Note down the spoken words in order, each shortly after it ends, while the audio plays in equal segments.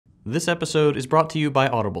This episode is brought to you by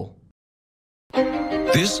Audible.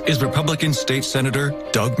 This is Republican State Senator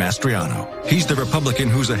Doug Mastriano. He's the Republican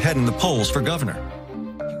who's ahead in the polls for governor.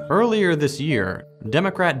 Earlier this year,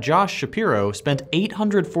 Democrat Josh Shapiro spent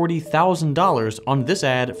 $840,000 on this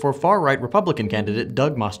ad for far-right Republican candidate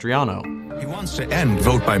Doug Mastriano. He wants to end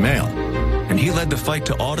vote by mail, and he led the fight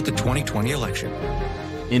to audit the 2020 election.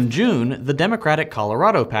 In June, the Democratic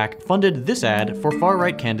Colorado PAC funded this ad for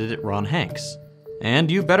far-right candidate Ron Hanks.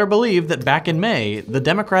 And you better believe that back in May, the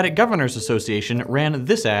Democratic Governors Association ran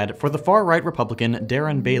this ad for the far-right Republican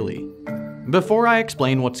Darren Bailey. Before I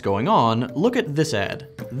explain what's going on, look at this ad.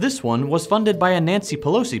 This one was funded by a Nancy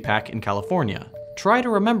Pelosi PAC in California. Try to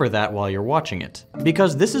remember that while you're watching it,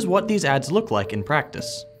 because this is what these ads look like in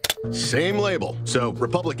practice. Same label, so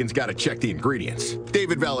Republicans gotta check the ingredients.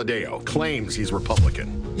 David Valadao claims he's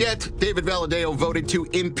Republican. Yet, David Valadao voted to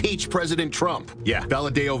impeach President Trump. Yeah,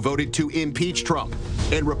 Valadao voted to impeach Trump.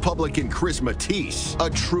 And Republican Chris Matisse, a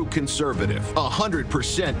true conservative,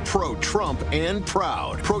 100% pro-Trump and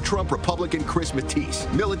proud. Pro-Trump Republican Chris Matisse,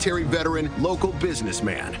 military veteran, local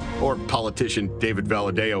businessman. Or politician David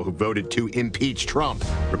Valadao who voted to impeach Trump.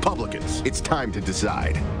 Republicans, it's time to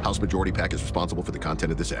decide. House Majority PAC is responsible for the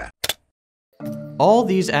content of this ad. All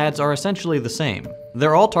these ads are essentially the same.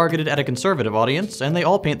 They're all targeted at a conservative audience, and they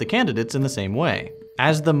all paint the candidates in the same way,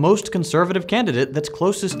 as the most conservative candidate that's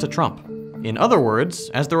closest to Trump. In other words,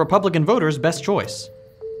 as the Republican voter's best choice.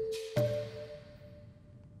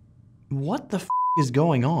 What the f is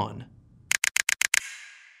going on?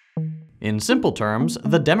 In simple terms,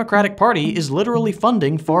 the Democratic Party is literally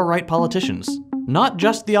funding far-right politicians. Not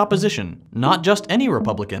just the opposition, not just any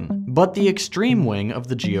Republican, but the extreme wing of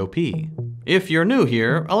the GOP. If you're new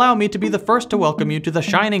here, allow me to be the first to welcome you to the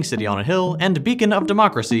shining city on a hill and beacon of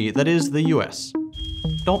democracy that is the US.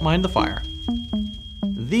 Don't mind the fire.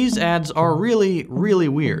 These ads are really, really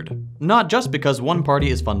weird. Not just because one party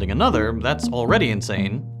is funding another, that's already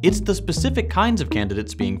insane. It's the specific kinds of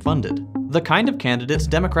candidates being funded. The kind of candidates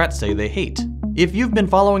Democrats say they hate. If you've been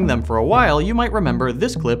following them for a while, you might remember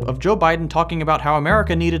this clip of Joe Biden talking about how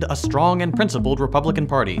America needed a strong and principled Republican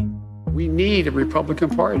Party. We need a Republican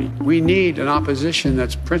Party. We need an opposition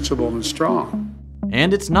that's principled and strong.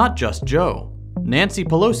 And it's not just Joe. Nancy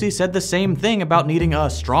Pelosi said the same thing about needing a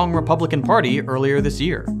strong Republican Party earlier this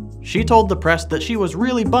year. She told the press that she was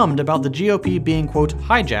really bummed about the GOP being, quote,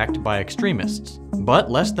 hijacked by extremists.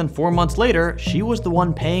 But less than 4 months later, she was the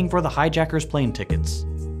one paying for the hijackers' plane tickets.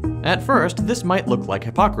 At first, this might look like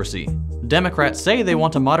hypocrisy. Democrats say they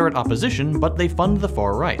want a moderate opposition, but they fund the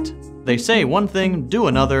far right. They say one thing, do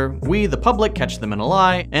another, we, the public, catch them in a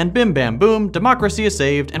lie, and bim bam boom, democracy is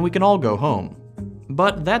saved and we can all go home.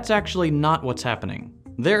 But that's actually not what's happening.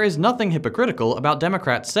 There is nothing hypocritical about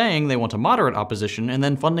Democrats saying they want a moderate opposition and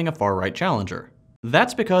then funding a far-right challenger.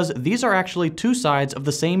 That's because these are actually two sides of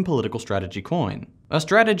the same political strategy coin. A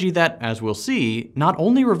strategy that, as we'll see, not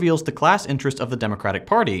only reveals the class interest of the Democratic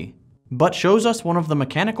Party, but shows us one of the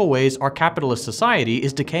mechanical ways our capitalist society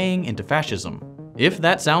is decaying into fascism. If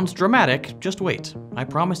that sounds dramatic, just wait. I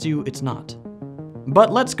promise you it's not.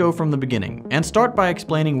 But let's go from the beginning, and start by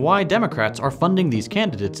explaining why Democrats are funding these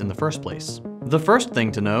candidates in the first place. The first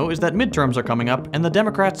thing to know is that midterms are coming up and the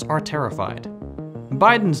Democrats are terrified.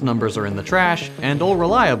 Biden's numbers are in the trash, and all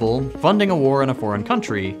reliable, funding a war in a foreign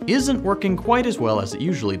country isn't working quite as well as it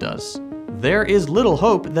usually does. There is little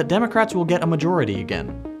hope that Democrats will get a majority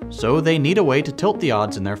again. So they need a way to tilt the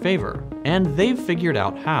odds in their favor, and they've figured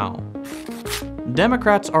out how.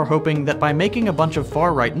 Democrats are hoping that by making a bunch of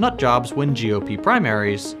far-right nutjobs win GOP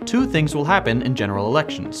primaries, two things will happen in general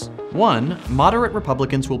elections. One, moderate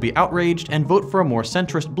Republicans will be outraged and vote for a more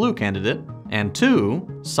centrist blue candidate, and two,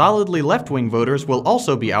 solidly left-wing voters will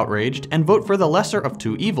also be outraged and vote for the lesser of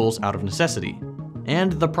two evils out of necessity.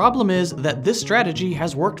 And the problem is that this strategy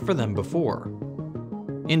has worked for them before.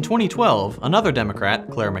 In 2012, another Democrat,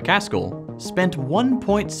 Claire McCaskill, spent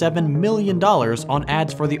 $1.7 million on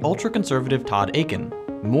ads for the ultra-conservative Todd Akin,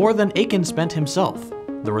 more than Akin spent himself.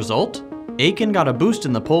 The result? Akin got a boost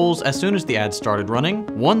in the polls as soon as the ads started running,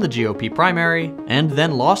 won the GOP primary, and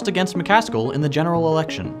then lost against McCaskill in the general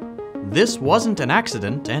election. This wasn't an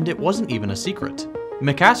accident, and it wasn't even a secret.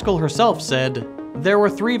 McCaskill herself said, "There were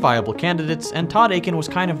 3 viable candidates, and Todd Akin was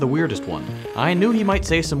kind of the weirdest one. I knew he might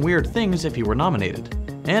say some weird things if he were nominated.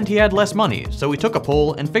 And he had less money, so we took a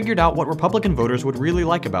poll and figured out what Republican voters would really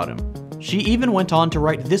like about him." She even went on to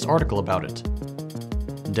write this article about it.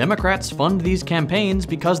 Democrats fund these campaigns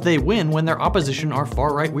because they win when their opposition are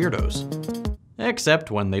far-right weirdos.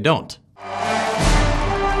 Except when they don't.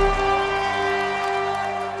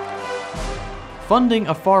 Funding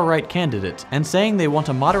a far-right candidate and saying they want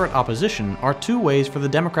a moderate opposition are two ways for the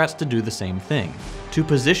Democrats to do the same thing, to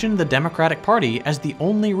position the Democratic Party as the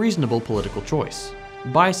only reasonable political choice.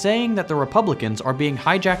 By saying that the Republicans are being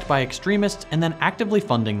hijacked by extremists and then actively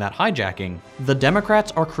funding that hijacking, the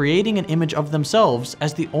Democrats are creating an image of themselves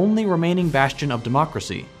as the only remaining bastion of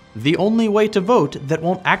democracy, the only way to vote that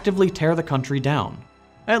won't actively tear the country down.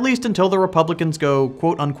 At least until the Republicans go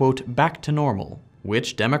quote-unquote back to normal,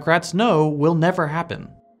 which Democrats know will never happen.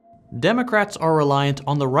 Democrats are reliant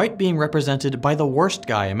on the right being represented by the worst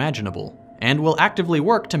guy imaginable, and will actively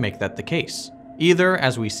work to make that the case. Either,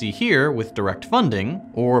 as we see here, with direct funding,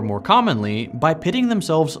 or more commonly, by pitting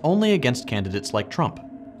themselves only against candidates like Trump.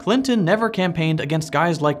 Clinton never campaigned against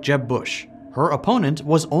guys like Jeb Bush. Her opponent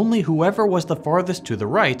was only whoever was the farthest to the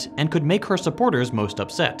right and could make her supporters most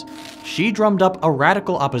upset. She drummed up a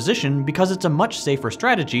radical opposition because it's a much safer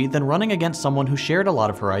strategy than running against someone who shared a lot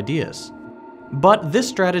of her ideas. But this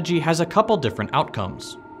strategy has a couple different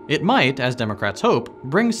outcomes. It might, as Democrats hope,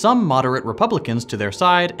 bring some moderate Republicans to their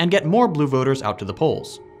side and get more blue voters out to the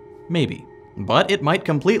polls. Maybe. But it might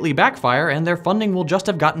completely backfire and their funding will just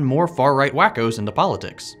have gotten more far-right wackos into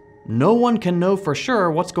politics. No one can know for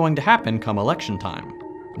sure what's going to happen come election time.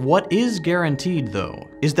 What is guaranteed, though,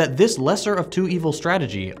 is that this lesser of two evil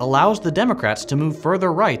strategy allows the Democrats to move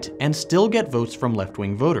further right and still get votes from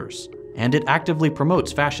left-wing voters, and it actively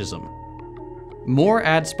promotes fascism. More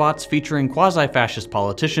ad spots featuring quasi-fascist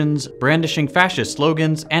politicians, brandishing fascist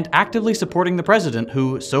slogans, and actively supporting the president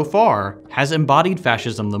who, so far, has embodied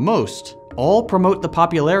fascism the most, all promote the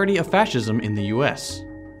popularity of fascism in the US.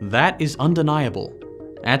 That is undeniable.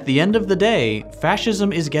 At the end of the day,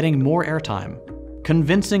 fascism is getting more airtime,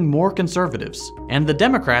 convincing more conservatives, and the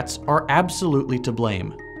Democrats are absolutely to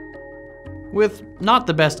blame. With not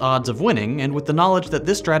the best odds of winning, and with the knowledge that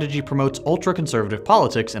this strategy promotes ultra-conservative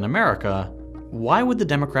politics in America, why would the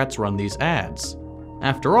Democrats run these ads?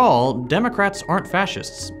 After all, Democrats aren't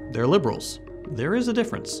fascists, they're liberals. There is a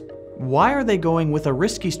difference. Why are they going with a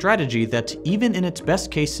risky strategy that, even in its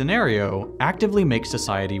best case scenario, actively makes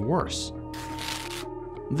society worse?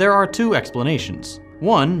 There are two explanations.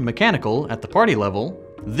 One, mechanical, at the party level.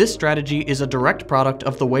 This strategy is a direct product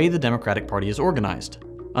of the way the Democratic Party is organized.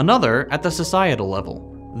 Another, at the societal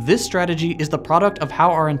level. This strategy is the product of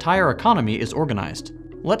how our entire economy is organized.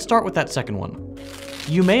 Let's start with that second one.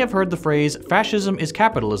 You may have heard the phrase, fascism is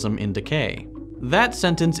capitalism in decay. That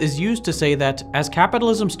sentence is used to say that as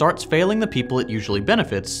capitalism starts failing the people it usually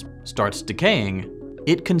benefits, starts decaying,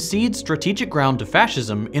 it concedes strategic ground to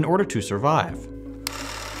fascism in order to survive.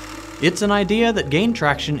 It's an idea that gained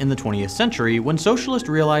traction in the 20th century when socialists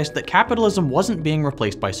realized that capitalism wasn't being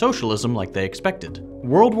replaced by socialism like they expected.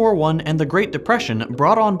 World War I and the Great Depression,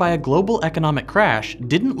 brought on by a global economic crash,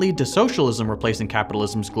 didn't lead to socialism replacing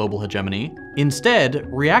capitalism's global hegemony. Instead,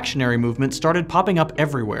 reactionary movements started popping up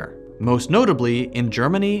everywhere, most notably in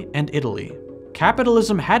Germany and Italy.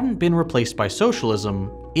 Capitalism hadn't been replaced by socialism,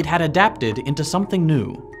 it had adapted into something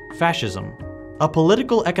new, fascism. A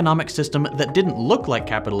political economic system that didn't look like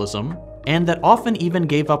capitalism, and that often even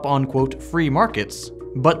gave up on, quote, free markets,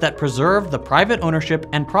 but that preserved the private ownership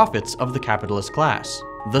and profits of the capitalist class.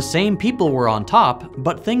 The same people were on top,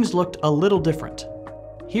 but things looked a little different.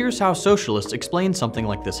 Here's how socialists explain something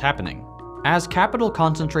like this happening. As capital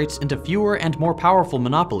concentrates into fewer and more powerful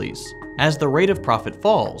monopolies, as the rate of profit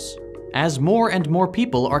falls, as more and more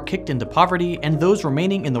people are kicked into poverty and those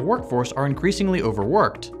remaining in the workforce are increasingly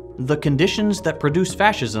overworked, the conditions that produce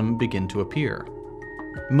fascism begin to appear.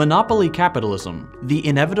 Monopoly capitalism, the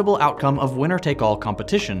inevitable outcome of winner-take-all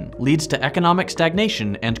competition, leads to economic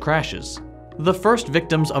stagnation and crashes. The first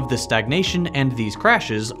victims of this stagnation and these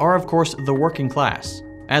crashes are, of course, the working class,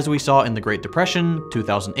 as we saw in the Great Depression,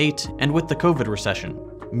 2008, and with the COVID recession.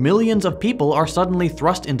 Millions of people are suddenly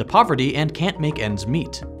thrust into poverty and can't make ends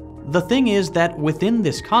meet. The thing is that within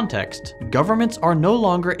this context, governments are no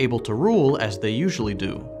longer able to rule as they usually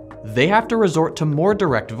do. They have to resort to more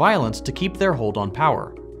direct violence to keep their hold on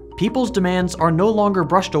power. People's demands are no longer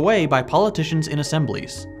brushed away by politicians in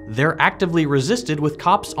assemblies. They're actively resisted with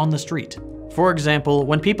cops on the street. For example,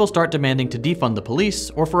 when people start demanding to defund the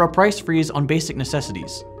police or for a price freeze on basic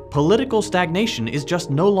necessities. Political stagnation is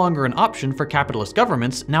just no longer an option for capitalist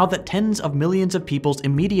governments now that tens of millions of people's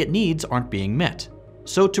immediate needs aren't being met.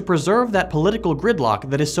 So to preserve that political gridlock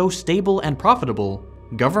that is so stable and profitable,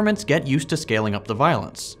 governments get used to scaling up the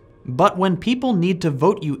violence. But when people need to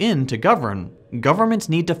vote you in to govern, governments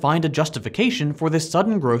need to find a justification for this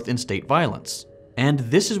sudden growth in state violence. And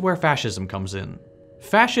this is where fascism comes in.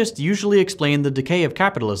 Fascists usually explain the decay of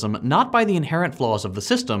capitalism not by the inherent flaws of the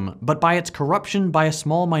system, but by its corruption by a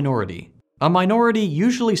small minority. a minority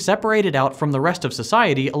usually separated out from the rest of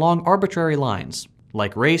society along arbitrary lines,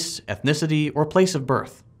 like race, ethnicity, or place of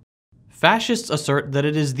birth. Fascists assert that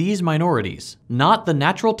it is these minorities, not the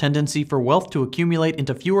natural tendency for wealth to accumulate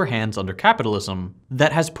into fewer hands under capitalism,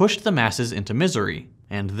 that has pushed the masses into misery,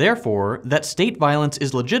 and therefore that state violence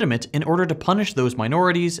is legitimate in order to punish those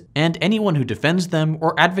minorities and anyone who defends them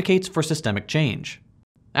or advocates for systemic change.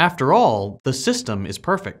 After all, the system is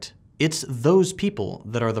perfect. It's those people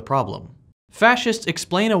that are the problem. Fascists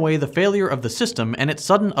explain away the failure of the system and its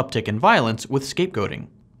sudden uptick in violence with scapegoating.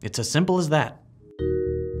 It's as simple as that.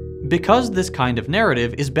 Because this kind of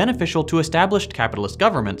narrative is beneficial to established capitalist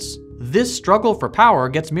governments, this struggle for power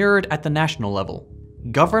gets mirrored at the national level.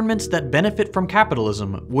 Governments that benefit from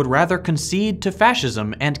capitalism would rather concede to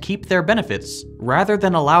fascism and keep their benefits, rather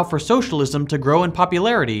than allow for socialism to grow in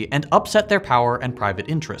popularity and upset their power and private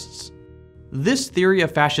interests. This theory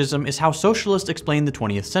of fascism is how socialists explain the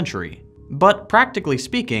 20th century. But practically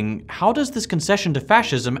speaking, how does this concession to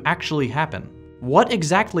fascism actually happen? What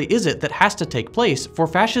exactly is it that has to take place for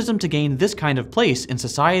fascism to gain this kind of place in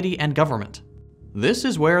society and government? This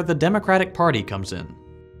is where the Democratic Party comes in.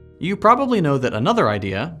 You probably know that another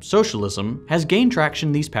idea, socialism, has gained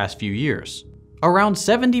traction these past few years. Around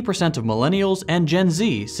 70% of Millennials and Gen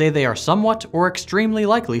Z say they are somewhat or extremely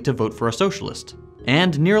likely to vote for a socialist.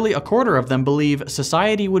 And nearly a quarter of them believe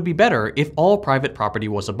society would be better if all private property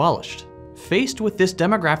was abolished. Faced with this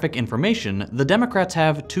demographic information, the Democrats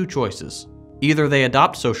have two choices. Either they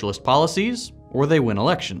adopt socialist policies, or they win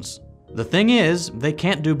elections. The thing is, they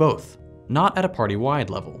can't do both, not at a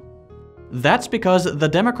party-wide level. That's because the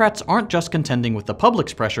Democrats aren't just contending with the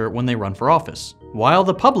public's pressure when they run for office. While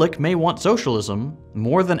the public may want socialism,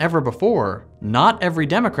 more than ever before, not every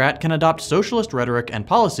Democrat can adopt socialist rhetoric and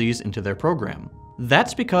policies into their program.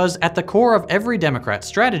 That's because at the core of every Democrat's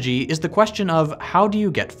strategy is the question of how do you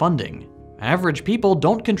get funding? Average people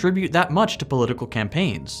don't contribute that much to political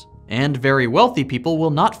campaigns. And very wealthy people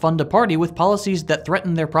will not fund a party with policies that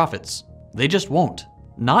threaten their profits. They just won't.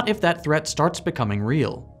 Not if that threat starts becoming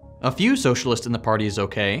real. A few socialists in the party is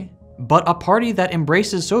okay, but a party that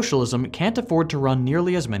embraces socialism can't afford to run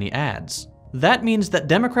nearly as many ads. That means that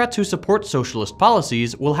Democrats who support socialist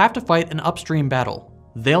policies will have to fight an upstream battle.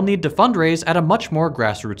 They'll need to fundraise at a much more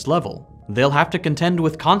grassroots level. They'll have to contend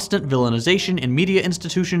with constant villainization in media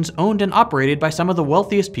institutions owned and operated by some of the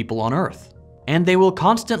wealthiest people on Earth. And they will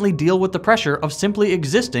constantly deal with the pressure of simply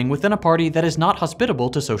existing within a party that is not hospitable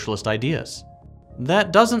to socialist ideas.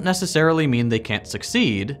 That doesn't necessarily mean they can't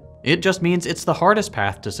succeed, it just means it's the hardest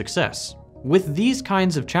path to success. With these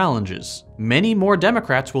kinds of challenges, many more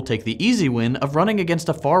Democrats will take the easy win of running against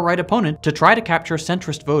a far-right opponent to try to capture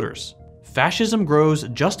centrist voters. Fascism grows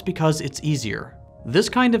just because it's easier. This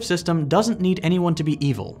kind of system doesn't need anyone to be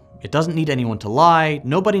evil. It doesn't need anyone to lie,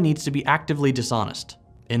 nobody needs to be actively dishonest.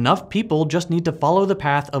 Enough people just need to follow the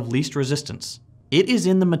path of least resistance. It is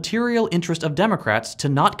in the material interest of Democrats to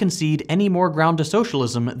not concede any more ground to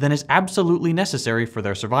socialism than is absolutely necessary for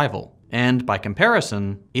their survival. And by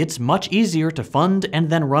comparison, it's much easier to fund and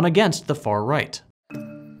then run against the far right.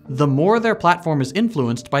 The more their platform is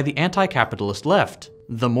influenced by the anti-capitalist left,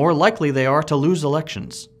 the more likely they are to lose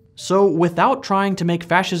elections. So without trying to make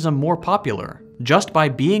fascism more popular, just by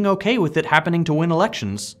being okay with it happening to win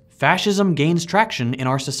elections, fascism gains traction in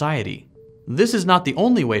our society. This is not the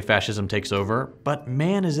only way fascism takes over, but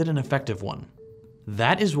man is it an effective one.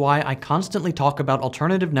 That is why I constantly talk about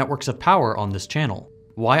alternative networks of power on this channel.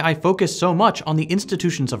 Why I focus so much on the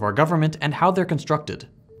institutions of our government and how they're constructed.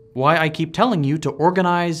 Why I keep telling you to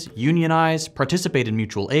organize, unionize, participate in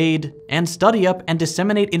mutual aid, and study up and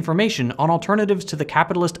disseminate information on alternatives to the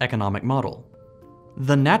capitalist economic model.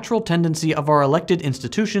 The natural tendency of our elected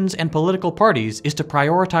institutions and political parties is to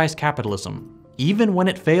prioritize capitalism, even when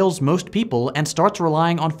it fails most people and starts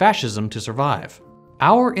relying on fascism to survive.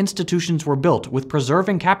 Our institutions were built with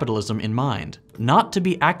preserving capitalism in mind, not to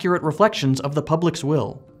be accurate reflections of the public's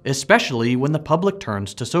will, especially when the public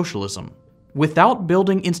turns to socialism. Without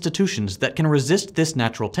building institutions that can resist this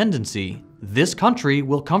natural tendency, this country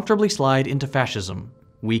will comfortably slide into fascism.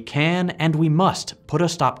 We can and we must put a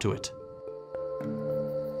stop to it.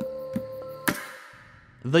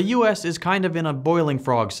 The US is kind of in a boiling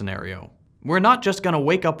frog scenario. We're not just gonna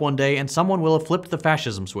wake up one day and someone will have flipped the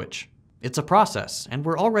fascism switch. It's a process, and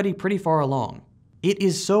we're already pretty far along. It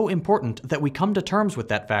is so important that we come to terms with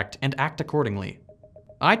that fact and act accordingly.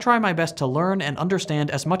 I try my best to learn and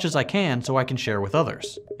understand as much as I can so I can share with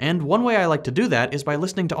others. And one way I like to do that is by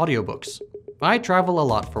listening to audiobooks. I travel a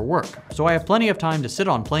lot for work, so I have plenty of time to sit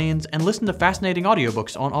on planes and listen to fascinating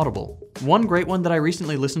audiobooks on Audible. One great one that I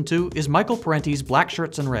recently listened to is Michael Parenti's Black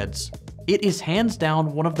Shirts and Reds. It is hands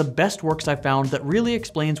down one of the best works I've found that really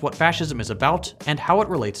explains what fascism is about and how it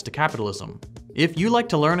relates to capitalism. If you like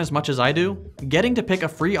to learn as much as I do, getting to pick a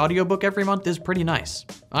free audiobook every month is pretty nice.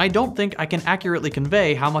 I don't think I can accurately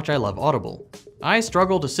convey how much I love Audible. I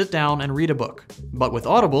struggle to sit down and read a book, but with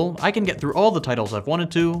Audible, I can get through all the titles I've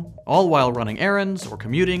wanted to, all while running errands, or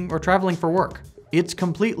commuting, or traveling for work. It's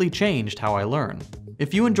completely changed how I learn.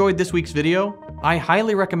 If you enjoyed this week's video, I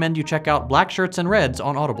highly recommend you check out Black Shirts and Reds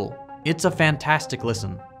on Audible. It's a fantastic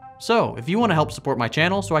listen. So, if you want to help support my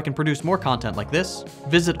channel so I can produce more content like this,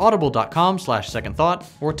 visit audible.com/secondthought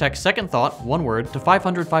or text second thought, one word, to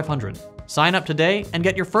 500-500. Sign up today and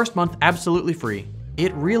get your first month absolutely free.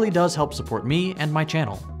 It really does help support me and my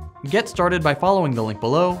channel. Get started by following the link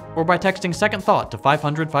below or by texting second thought to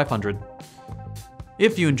 500-500.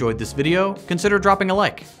 If you enjoyed this video, consider dropping a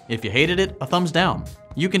like. If you hated it, a thumbs down.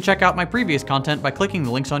 You can check out my previous content by clicking the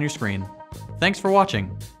links on your screen. Thanks for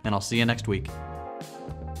watching, and I'll see you next week.